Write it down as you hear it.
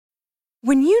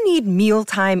When you need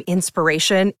mealtime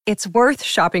inspiration, it's worth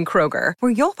shopping Kroger,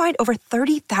 where you'll find over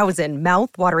 30,000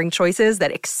 mouth-watering choices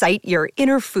that excite your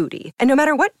inner foodie. And no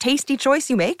matter what tasty choice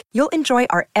you make, you'll enjoy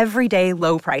our everyday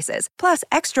low prices, plus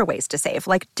extra ways to save,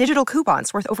 like digital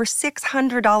coupons worth over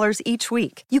 $600 each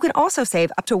week. You can also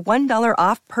save up to $1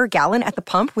 off per gallon at the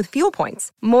pump with fuel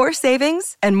points. More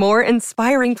savings and more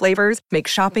inspiring flavors make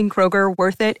shopping Kroger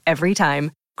worth it every time.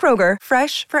 Kroger,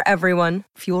 fresh for everyone.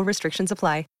 Fuel restrictions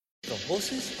apply. The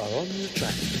horses are on the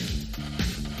track.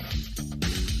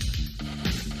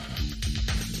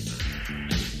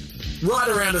 Right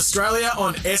around Australia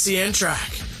on SEN Track.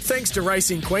 Thanks to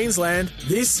Racing Queensland,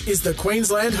 this is the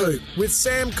Queensland Hoop with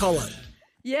Sam Collett.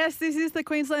 Yes, this is the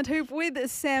Queensland Hoop with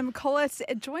Sam Collett,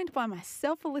 joined by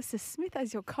myself, Alyssa Smith,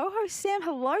 as your co-host. Sam,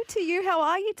 hello to you. How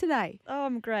are you today? Oh,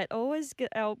 I'm great. Always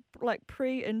get our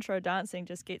pre-intro dancing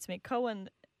just gets me. Cohen,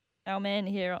 our man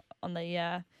here on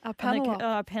the Our panel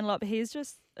up. panel up, his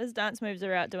dance moves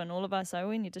are outdoing all of us, so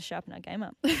we need to sharpen our game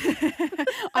up.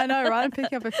 I know, right? I'm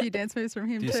picking up a few dance moves from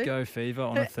him Disco fever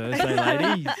on a Thursday,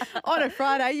 ladies. On a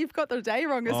Friday, you've got the day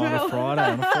wrong as On well. a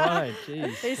Friday.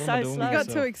 Jeez. He's what am I so doing slow. You got myself?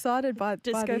 too excited by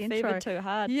Disco the intro. fever too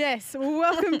hard. Yes, well,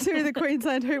 welcome to the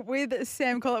Queensland Hoop with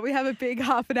Sam Collett. We have a big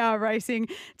half an hour racing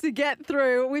to get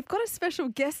through. We've got a special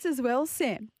guest as well,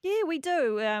 Sam. Yeah, we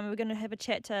do. We're going to have a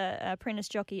chat to apprentice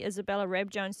jockey Isabella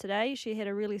Rabjones today. She had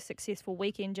a really successful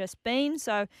weekend just been,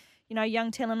 so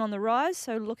young talent on the rise.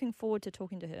 So looking forward to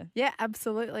talking to her. Yeah,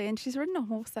 absolutely. And she's ridden a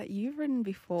horse that you've ridden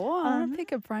before. I want to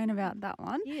pick a brain about that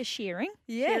one. Yeah, sharing.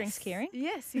 Yes. Sharing's caring.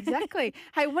 Yes, exactly.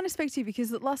 Hey, I want to speak to you because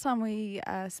the last time we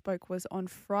spoke was on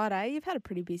Friday. You've had a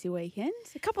pretty busy weekend.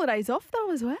 A couple of days off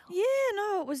though as well. Yeah,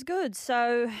 no, it was good.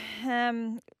 So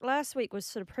last week was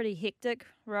sort of pretty hectic.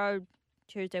 Rode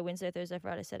Tuesday, Wednesday, Thursday,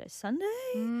 Friday, Saturday, Sunday.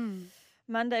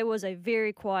 Monday was a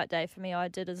very quiet day for me. I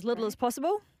did as little as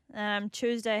possible.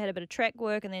 Tuesday I had a bit of track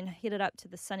work and then headed up to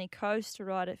the sunny coast to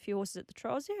ride a few horses at the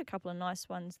trials there. A couple of nice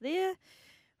ones there.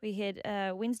 We had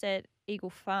Wednesday at Eagle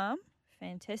Farm.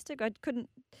 Fantastic. I couldn't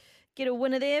get a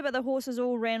winner there, but the horses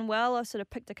all ran well. I sort of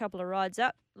picked a couple of rides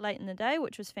up late in the day,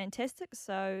 which was fantastic.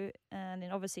 So, and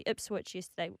then obviously Ipswich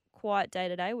yesterday, quiet day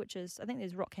today, which is, I think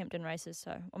there's Rockhampton races,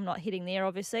 so I'm not heading there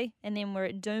obviously. And then we're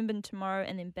at Doomben tomorrow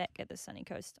and then back at the sunny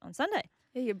coast on Sunday.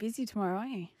 Yeah, you're busy tomorrow,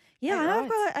 aren't you? Yeah, 8 I know, I've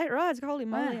rides. got 8 rides. Holy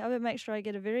moly. Wow. I would make sure I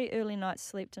get a very early night's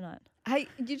sleep tonight. Hey,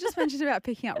 you just mentioned about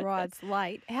picking up rides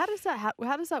late. How does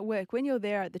that work? When you're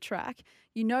there at the track,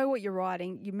 you know what you're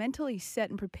riding, you're mentally set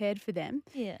and prepared for them.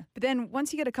 Yeah. But then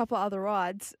once you get a couple of other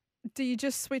rides, do you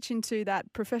just switch into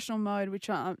that professional mode, which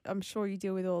I'm sure you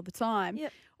deal with all the time?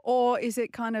 Yep. Or is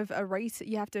it kind of a reset?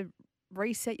 You have to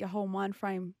reset your whole mind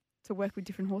frame to work with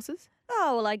different horses?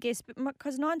 Oh, well, I guess,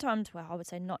 because 9 times, well, I would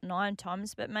say not 9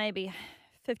 times, but maybe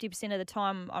 50% of the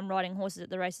time I'm riding horses at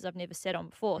the races I've never sat on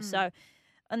before. So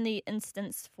in the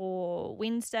instance for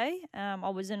Wednesday, I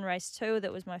was in race 2.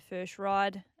 That was my first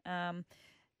ride. I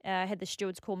had the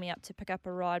stewards call me up to pick up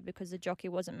a ride because the jockey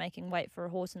wasn't making weight for a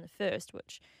horse in the first,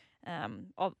 which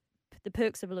the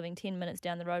perks of living 10 minutes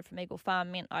down the road from Eagle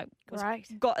Farm meant I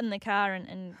got in the car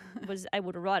and was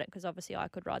able to ride it because obviously I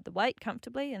could ride the weight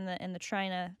comfortably and the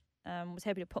trainer was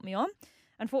happy to put me on.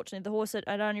 Unfortunately, the horse it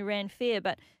only ran fair,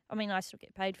 but I mean, I still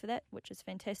get paid for that, which is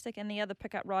fantastic. And the other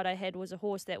pickup ride I had was a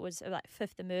horse that was like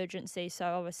 5th emergency. So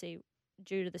obviously,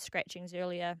 due to the scratchings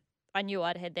earlier, I knew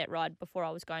I'd had that ride before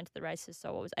I was going to the races.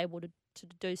 So I was able to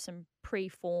do some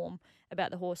pre-form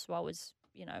about the horse. So I was,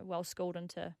 well schooled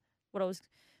into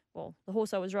the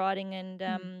horse I was riding and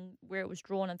where it was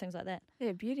drawn and things like that.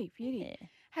 Yeah, beauty. Yeah.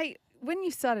 Hey, when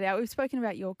you started out, we've spoken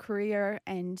about your career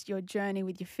and your journey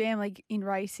with your family in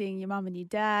racing, your mum and your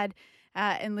dad,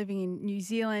 and living in New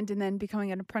Zealand and then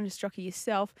becoming an apprentice jockey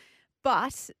yourself.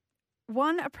 But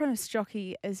one apprentice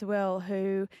jockey as well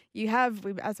who you have,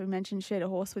 as we mentioned, shared a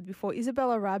horse with before,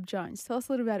 Isabella Rabjones. Tell us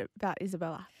a little bit about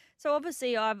Isabella. So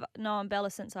obviously I've known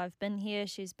Bella since I've been here.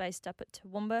 She's based up at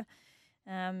Toowoomba.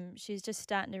 She's just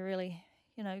starting to really,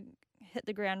 hit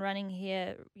the ground running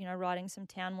here, riding some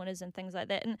town winners and things like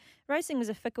that. And racing is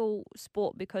a fickle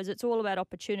sport because it's all about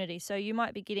opportunity. So you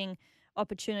might be getting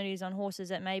opportunities on horses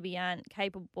that maybe aren't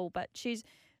capable, but she's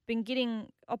been getting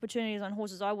opportunities on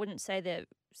horses I wouldn't say they're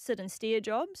sit and steer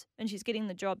jobs, and she's getting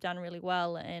the job done really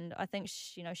well. And I think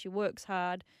she works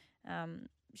hard.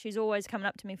 She's always coming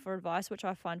up to me for advice, which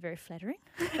I find very flattering.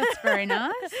 That's very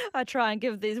nice. I try and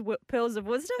give these pearls of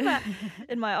wisdom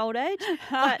in my old age.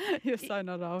 But You're so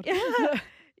not old.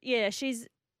 yeah, she's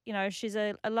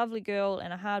a lovely girl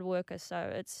and a hard worker.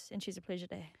 So she's a pleasure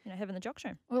to have in the jock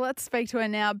room. Well, let's speak to her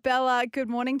now. Bella, good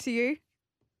morning to you.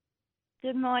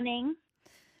 Good morning.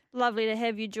 Lovely to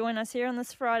have you join us here on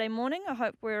this Friday morning. I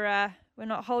hope we're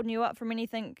not holding you up from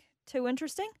anything too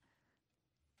interesting.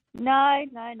 No,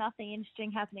 nothing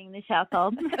interesting happening in this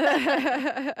household.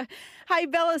 Hey,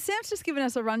 Bella, Sam's just given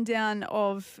us a rundown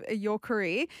of your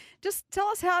career. Just tell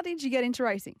us, how did you get into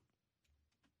racing?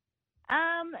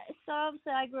 So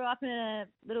obviously I grew up in a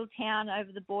little town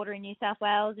over the border in New South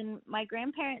Wales, and my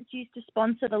grandparents used to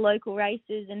sponsor the local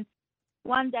races, and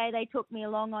one day they took me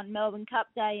along on Melbourne Cup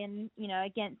Day, and, you know,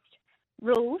 against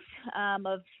rules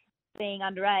of being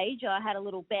underage, I had a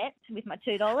little bet with my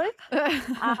 $2.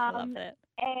 I love that.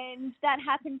 And that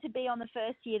happened to be on the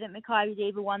first year that Mackay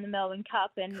Diva won the Melbourne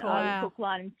Cup, and I was hook,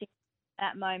 line and sinker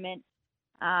at that moment.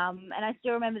 And I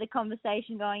still remember the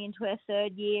conversation going into her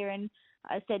third year, and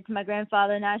I said to my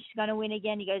grandfather, "No, she's going to win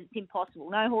again." He goes, "It's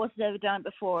impossible. No horse has ever done it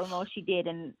before." And well, she did,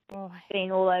 and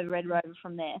been all over Red Rover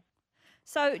from there.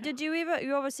 So did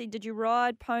you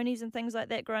ride ponies and things like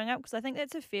that growing up? Because I think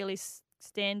that's a fairly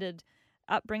standard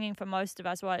upbringing for most of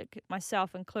us,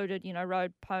 myself included, you know,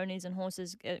 rode ponies and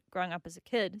horses growing up as a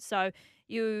kid. So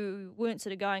you weren't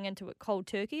sort of going into it cold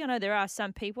turkey. I know there are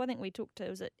some people, I think we talked to,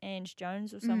 was it Ange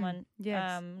Jones or someone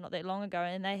not that long ago,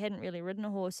 and they hadn't really ridden a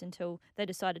horse until they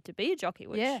decided to be a jockey,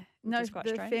 which is quite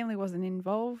the strange. family wasn't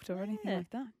involved or anything like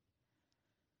that.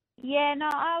 Yeah, no,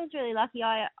 I was really lucky.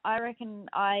 I reckon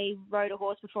I rode a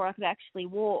horse before I could actually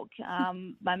walk.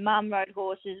 My mum rode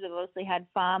horses. We've obviously had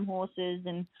farm horses,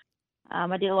 and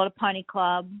I did a lot of pony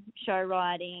club, show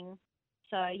riding.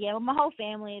 So, yeah, well, my whole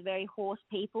family are very horse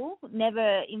people.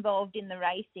 Never involved in the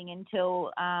racing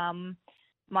until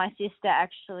my sister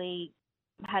actually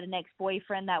had an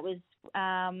ex-boyfriend that was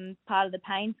part of the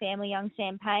Payne family, young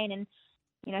Sam Payne, and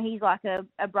you know, he's like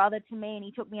a brother to me, and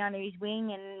he took me under his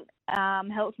wing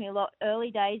and helped me a lot early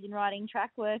days in riding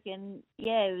track work. And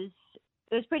yeah, it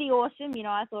was pretty awesome. You know,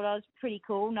 I thought I was pretty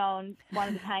cool knowing one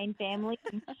of the Payne family.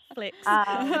 Flex.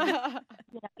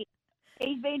 You know,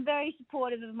 he's been very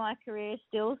supportive of my career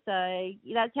still, so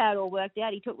that's how it all worked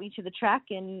out. He took me to the track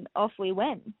and off we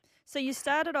went. So you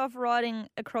started off riding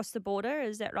across the border,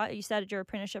 is that right? You started your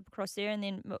apprenticeship across there and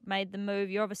then made the move.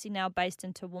 You're obviously now based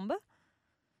in Toowoomba.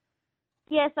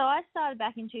 Yeah, so I started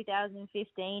back in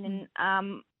 2015,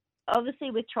 and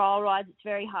obviously with trial rides, it's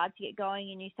very hard to get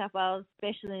going in New South Wales,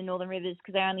 especially in the Northern Rivers,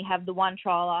 because they only have the one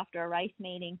trial after a race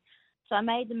meeting. So I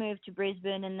made the move to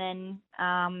Brisbane, and then,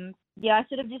 I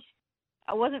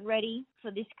wasn't ready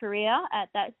for this career at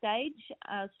that stage.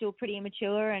 I was still pretty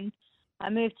immature, and I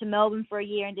moved to Melbourne for a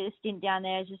year and did a stint down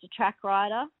there as just a track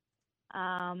rider.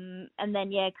 And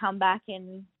then, come back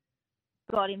and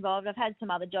got involved. I've had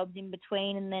some other jobs in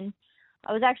between, and then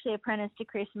I was actually apprenticed to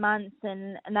Chris Muntz,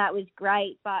 and that was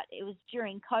great, but it was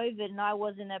during COVID, and I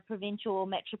wasn't a provincial or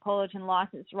metropolitan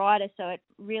licensed rider, so it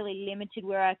really limited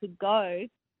where I could go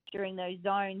during those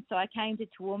zones. So I came to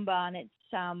Toowoomba, and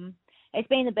it's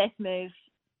been the best move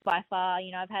by far.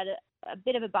 You know, I've had a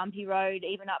bit of a bumpy road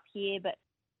even up here, but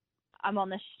I'm on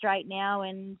the straight now,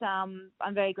 and I'm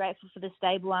very grateful for the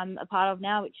stable I'm a part of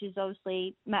now, which is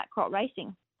obviously Matt Crott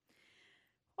Racing.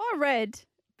 I read,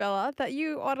 Bella, that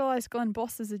you idolise Glenn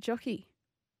Boss as a jockey.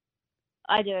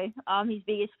 I do. I'm his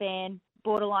biggest fan,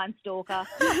 borderline stalker.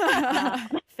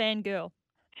 Fangirl.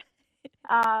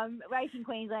 Racing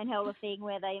Queensland held a thing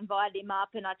where they invited him up,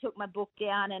 and I took my book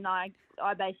down, and I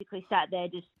basically sat there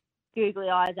just googly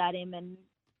eyes at him, and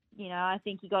you know, I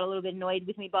think he got a little bit annoyed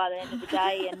with me by the end of the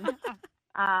day, and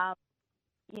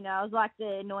you know, I was like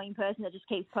the annoying person that just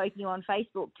keeps poking you on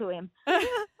Facebook to him.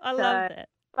 I love that.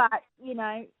 But, you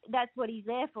know, that's what he's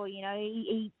there for. You know,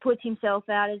 he puts himself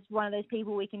out as one of those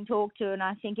people we can talk to, and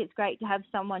I think it's great to have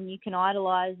someone you can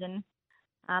idolise. And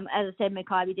as I said,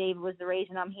 Mackay Diva was the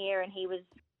reason I'm here, and he was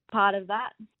part of that.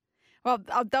 Well,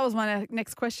 that was my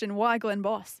next question. Why Glenn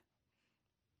Boss?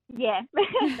 Yeah,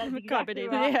 that's exactly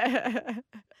right. Yeah.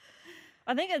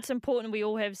 I think it's important we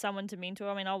all have someone to mentor.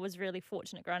 I mean, I was really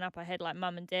fortunate growing up. I had, like,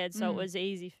 mum and dad, so it was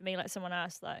easy for me. Like, someone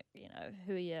asked, like, you know,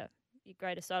 who are your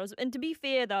greatest idols? And to be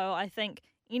fair, though, I think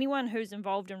anyone who's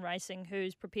involved in racing,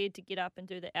 who's prepared to get up and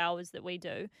do the hours that we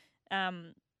do,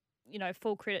 you know,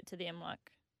 full credit to them. Like,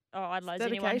 I idolise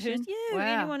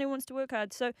anyone who wants to work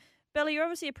hard. So, Bella, you're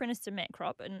obviously apprenticed to Matt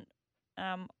Crott, and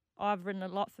I've ridden a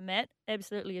lot for Matt.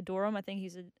 Absolutely adore him. I think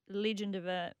he's a legend of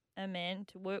a man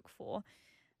to work for.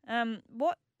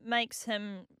 What makes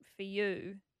him, for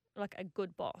you, like a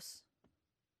good boss?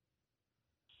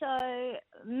 So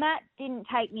Matt didn't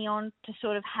take me on to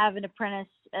sort of have an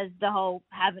apprentice as the whole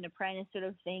have an apprentice sort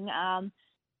of thing.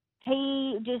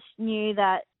 He just knew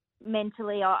that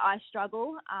mentally I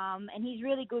struggle, and he's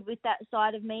really good with that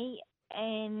side of me.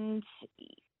 And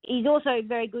he's also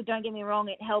very good, don't get me wrong,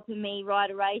 at helping me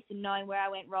ride a race and knowing where I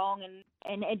went wrong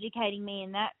and educating me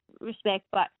in that respect.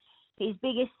 But his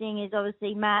biggest thing is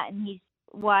obviously Matt and his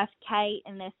wife Kate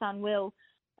and their son Will.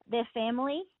 Their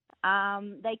family,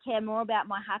 they care more about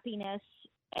my happiness,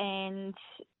 and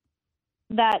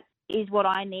that is what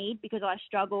I need, because I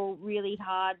struggle really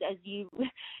hard, as you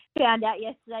found out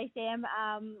yesterday, Sam,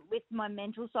 with my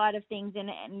mental side of things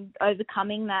and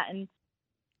overcoming that. And,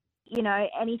 you know,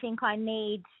 anything I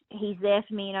need, he's there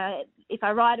for me. You know, if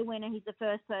I ride a winner, he's the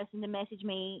first person to message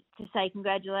me to say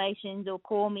congratulations or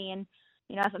call me. And,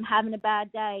 you know, if I'm having a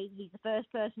bad day, he's the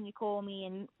first person to call me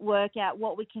and work out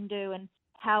what we can do and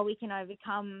how we can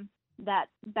overcome that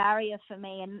barrier for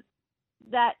me. And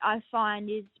that I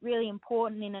find is really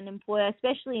important in an employer,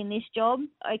 especially in this job.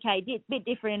 Okay, a bit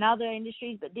different in other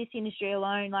industries, but this industry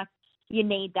alone, like, you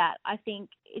need that. I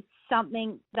think it's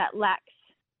something that lacks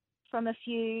from a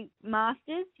few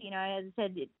masters. You know, as I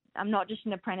said, I'm not just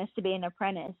an apprentice to be an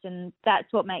apprentice, and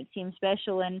that's what makes him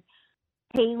special. And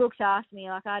he looks after me.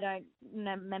 Like, I don't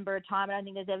remember a time, I don't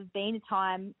think there's ever been a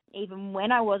time, even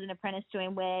when I was an apprentice to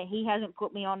him, where he hasn't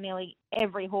put me on nearly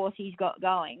every horse he's got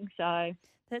going. So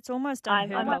That's almost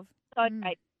unheard of. so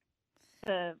great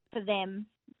for them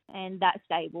and that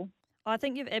stable. I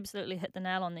think you've absolutely hit the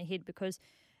nail on the head, because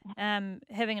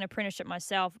having an apprenticeship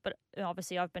myself, but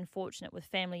obviously I've been fortunate with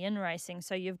family in racing,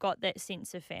 so you've got that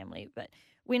sense of family. But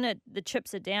when the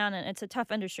chips are down, and it's a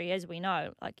tough industry, as we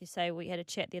know, like you say, we had a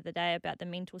chat the other day about the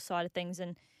mental side of things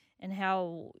and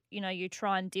how, you know, you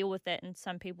try and deal with that, and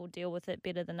some people deal with it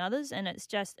better than others. And it's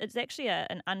actually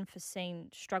an unforeseen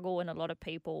struggle in a lot of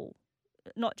people,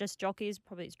 not just jockeys,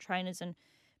 probably trainers and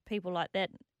people like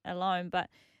that alone. But,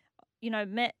 you know,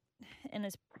 Matt and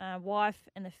his wife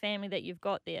and the family that you've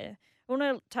got there, I want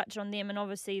to touch on them, and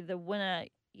obviously the winner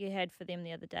you had for them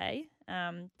the other day,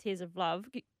 Tears of Love.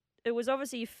 It was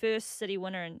obviously your first city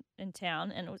winner in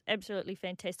town, and it was absolutely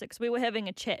fantastic. So we were having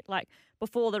a chat like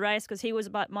before the race, because he was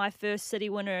about my first city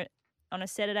winner on a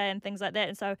Saturday and things like that.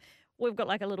 And so we've got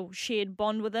like a little shared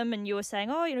bond with him, and you were saying,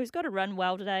 oh, you know, he's got to run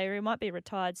well today, or he might be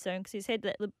retired soon, because he's had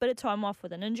that bit of time off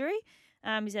with an injury.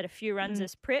 He's had a few runs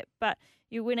this prep, but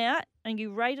you went out and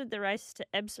you rated the race to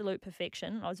absolute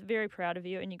perfection. I was very proud of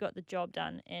you, and you got the job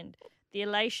done, and the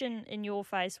elation in your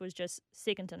face was just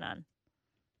second to none.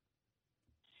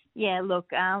 Yeah,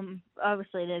 look,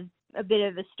 obviously there's a bit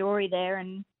of a story there,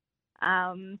 and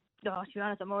to be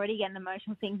honest, I'm already getting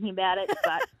emotional thinking about it.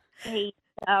 But he's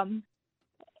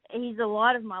the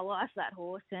light of my life, that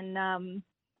horse, and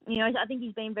you know, I think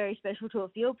he's been very special to a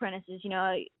few apprentices. You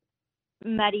know,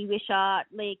 Maddie Wishart,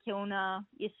 Leah Kilner,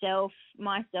 yourself,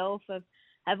 myself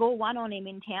have all won on him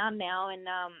in town now, and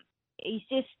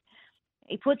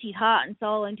he puts his heart and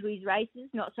soul into his races,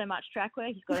 not so much track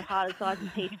work. He's got a heart the size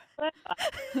of Peter.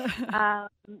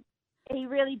 He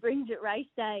really brings it race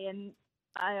day, and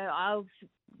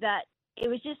that it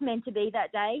was just meant to be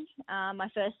that day. My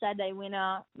first Saturday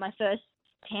winner, my first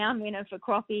town winner for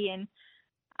Croppy, and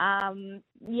it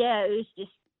was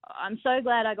just, I'm so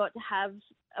glad I got to have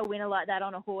a winner like that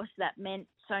on a horse that meant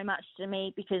so much to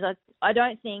me, because I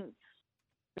don't think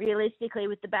realistically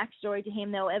with the backstory to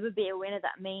him there'll ever be a winner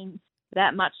that means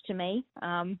that much to me.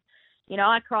 You know,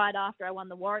 I cried after I won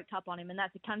the Warwick Cup on him, and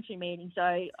that's a country meeting, so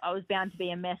I was bound to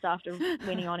be a mess after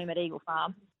winning on him at Eagle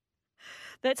Farm.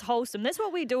 That's wholesome. That's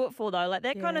what we do it for, though. Like,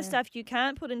 that kind of stuff you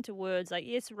can't put into words. Like,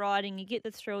 yes, riding, you get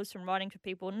the thrills from riding for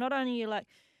people. Not only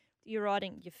you're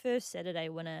riding your first Saturday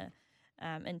winner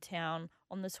in town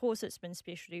on this horse that's been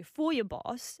specialty for your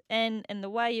boss, and the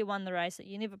way you won the race, that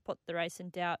you never put the race in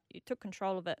doubt. You took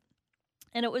control of it.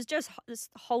 And it was just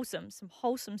some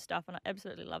wholesome stuff, and I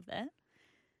absolutely love that.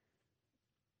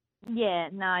 Yeah,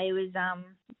 no, it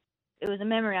was a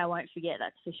memory I won't forget,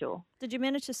 that's for sure. Did you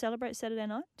manage to celebrate Saturday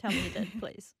night? Tell me you did,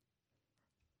 please.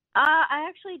 I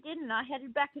actually didn't. I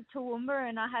headed back to Toowoomba,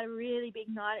 and I had a really big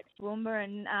night at Toowoomba,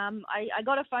 and I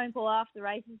got a phone call after the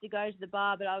races to go to the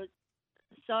bar, but I was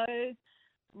so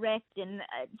wrecked, and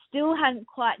it still hadn't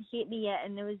quite hit me yet,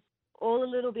 and it was all a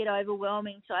little bit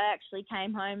overwhelming. So I actually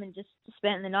came home and just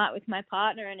spent the night with my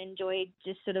partner and enjoyed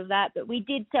just sort of that. But we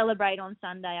did celebrate on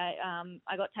Sunday.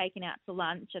 I got taken out to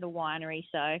lunch at a winery,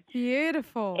 so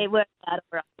beautiful. It worked out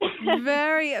all right.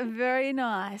 Very, very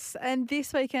nice. And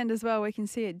this weekend as well, we can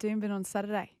see at Doomben on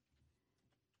Saturday.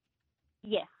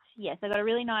 Yes. I got a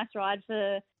really nice ride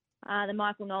for the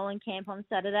Michael Nolan camp on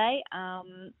Saturday.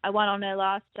 I won on her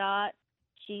last start.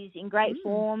 She's in great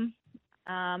form.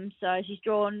 So she's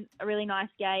drawn a really nice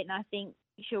gate, and I think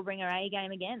she'll bring her A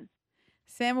game again.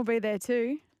 Sam will be there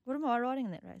too. What am I riding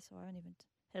in that race? I haven't even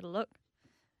had a look.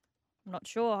 I'm not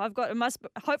sure.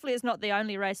 Hopefully it's not the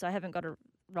only race I haven't got a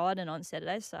riding on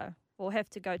Saturday, so we'll have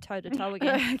to go toe-to-toe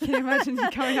again. Can you imagine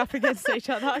coming up against each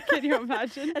other? Can you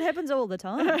imagine? It happens all the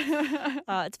time.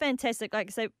 It's fantastic. Like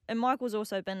I say, and Michael's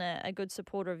also been a good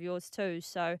supporter of yours too.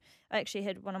 So I actually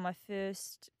had one of my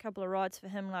first couple of rides for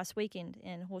him last weekend,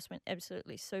 and horse went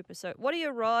absolutely super. So what are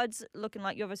your rides looking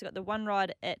like? You obviously got the one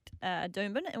ride at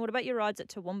Doomben, and what about your rides at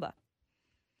Toowoomba?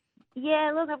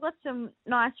 Yeah, look, I've got some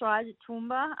nice rides at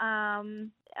Toowoomba.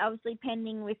 Obviously,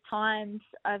 pending with times,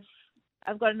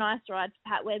 I've got a nice ride for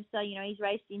Pat Webster. You know, he's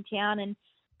raced in town, and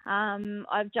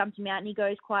I've jumped him out, and he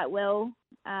goes quite well.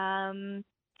 So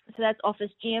that's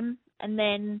Office Gym, and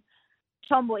then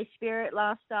Tomboy Spirit,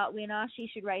 last start winner. She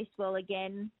should race well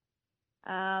again.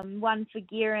 One for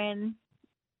Gearin,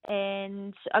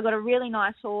 and I got a really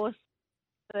nice horse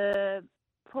for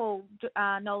Paul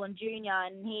Nolan Jr.,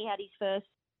 and he had his first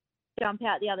jump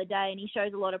out the other day, and he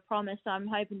shows a lot of promise. So I'm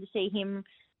hoping to see him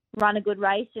run a good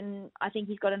race, and I think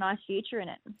he's got a nice future in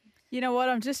it. You know what?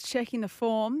 I'm just checking the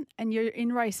form, and you're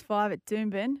in race 5 at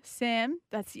Doomben. Sam,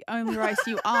 that's the only race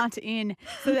you aren't in.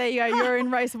 So there you go. You're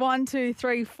in race 1, 2,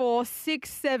 3, 4,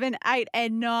 6, 7, 8,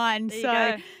 and 9.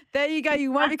 There you go.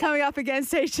 You won't be coming up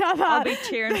against each other. I'll be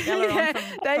cheering Bella on from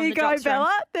there you the go, jocks room.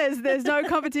 Bella. There's no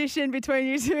competition between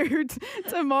you two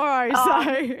tomorrow.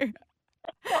 So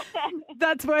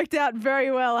that's worked out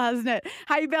very well, hasn't it?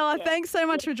 Hey, Bella, thanks so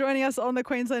much for joining us on the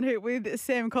Queensland Hoop with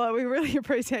Sam Collett. We really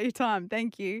appreciate your time.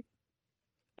 Thank you.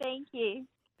 Thank you.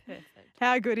 Perfect.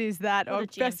 How good is that? What a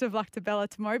gem. Best of luck to Bella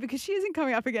tomorrow, because she isn't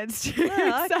coming up against you. No,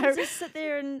 I So- can just sit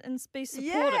there and be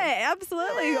supportive. yeah,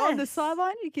 absolutely. On the Yes.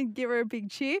 sideline, you can give her a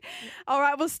big cheer. All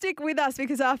right, well, stick with us,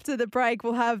 because after the break,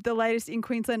 we'll have the latest in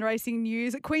Queensland racing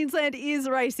news. Queensland is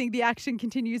racing. The action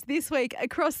continues this week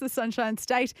across the Sunshine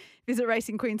State. Visit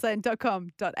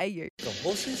racingqueensland.com.au. The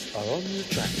horses are on the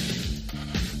track.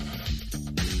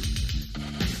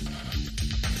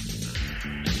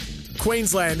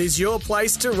 Queensland is your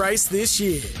place to race this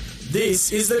year.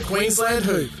 This is the Queensland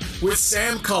Hoop with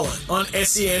Sam Collett on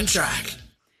SEN Track.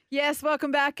 Yes,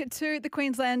 welcome back to the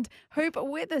Queensland Hoop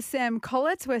with Sam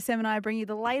Collett, where Sam and I bring you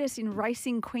the latest in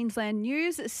racing Queensland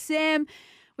news. Sam,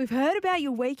 we've heard about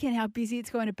your weekend, how busy it's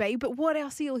going to be, but what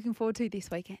else are you looking forward to this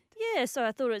weekend? Yeah, so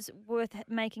I thought it was worth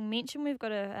making mention. We've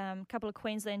got a couple of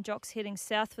Queensland jocks heading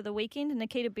south for the weekend, and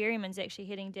Nikita Berryman's actually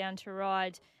heading down to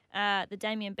ride the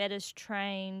Damien Batters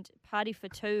trained Party for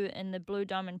Two in the Blue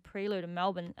Diamond Prelude in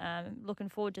Melbourne. Looking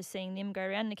forward to seeing them go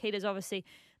around. Nikita's obviously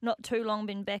not too long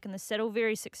been back in the saddle,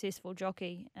 very successful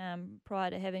jockey prior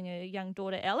to having a young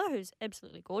daughter, Ella, who's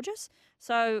absolutely gorgeous.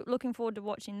 So looking forward to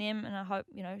watching them, and I hope,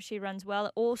 she runs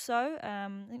well. Also, I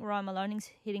think Ryan Maloney's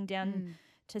heading down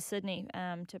to Sydney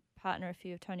to partner a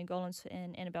few of Tony Gollan's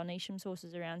and Annabelle Neesham's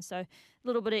horses around. So a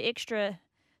little bit of extra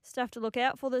stuff to look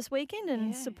out for this weekend,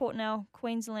 and supporting our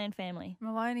Queensland family.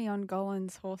 Maloney on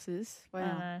Golan's horses.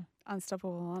 Wow.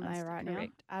 Unstoppable, aren't they, right now?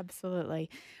 Absolutely.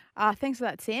 Thanks for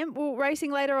that, Sam. Well,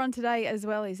 racing later on today as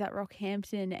well is at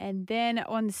Rockhampton. And then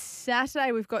on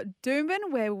Saturday, we've got Doomben,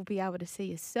 where we'll be able to see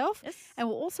yourself. Yes. And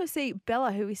we'll also see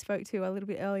Bella, who we spoke to a little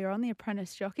bit earlier on, the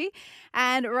apprentice jockey.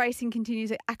 And racing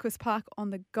continues at Aquis Park on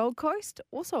the Gold Coast.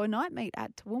 Also a night meet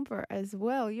at Toowoomba as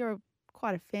well. You're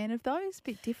quite a fan of those, a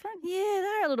bit different. Yeah,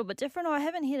 they're a little bit different. I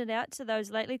haven't headed out to those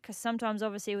lately, because sometimes,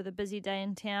 obviously, with a busy day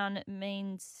in town, it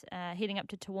means heading up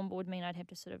to Toowoomba would mean I'd have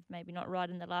to sort of maybe not ride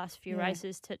in the last few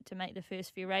races to make the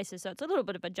first few races. So it's a little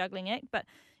bit of a juggling act, but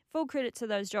full credit to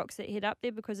those jocks that head up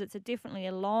there, because it's definitely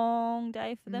a long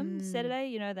day for them.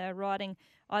 Saturday, they're riding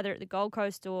either at the Gold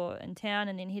Coast or in town,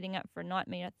 and then heading up for a night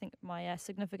meet. I think my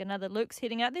significant other Luke's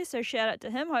heading out there, so shout out to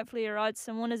him. Hopefully he rides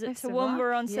some winners at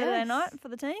Toowoomba on Saturday night for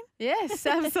the team. Yes,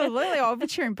 absolutely. I'll be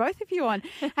cheering both of you on.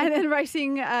 And then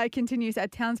racing continues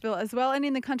at Townsville as well, and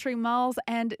in the country, Miles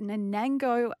and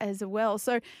Nanango as well.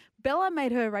 So Bella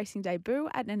made her racing debut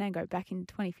at Nanango back in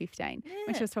 2015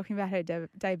 when she was talking about her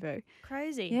debut.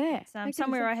 Crazy. Yeah. It's,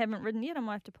 somewhere I haven't ridden yet. I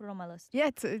might have to put it on my list. Yeah,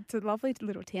 it's a lovely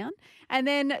little town. And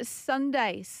then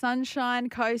Sunday, Sunshine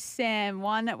Coast, Sam,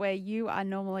 one where you are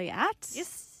normally at.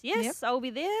 Yes, I'll be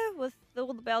there with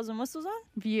all the bells and whistles on.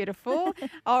 Beautiful.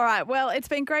 All right. Well, it's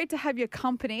been great to have your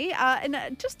company.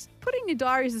 And just put in your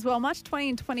diaries as well, March 20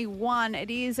 and 21,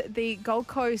 it is the Gold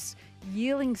Coast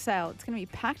yearling sale. It's going to be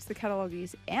packed. The catalogue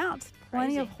is out.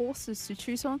 Plenty of horses to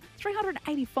choose on.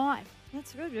 385.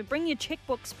 That's good. Bring your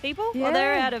checkbooks, people. Yeah. Well,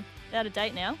 they're out of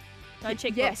date now. No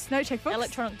checkbooks. Yes, no checkbooks.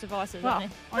 Electronic devices, well,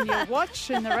 aren't they? on your watch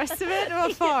and the rest of it,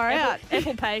 far out.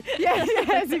 Apple Pay.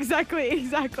 Yes, exactly.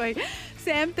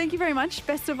 Sam, thank you very much.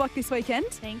 Best of luck this weekend.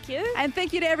 Thank you. And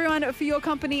thank you to everyone for your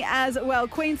company as well.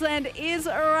 Queensland is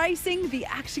racing. The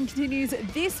action continues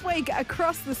this week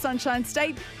across the Sunshine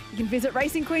State. You can visit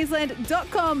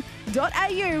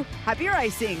racingqueensland.com.au. Happy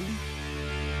racing.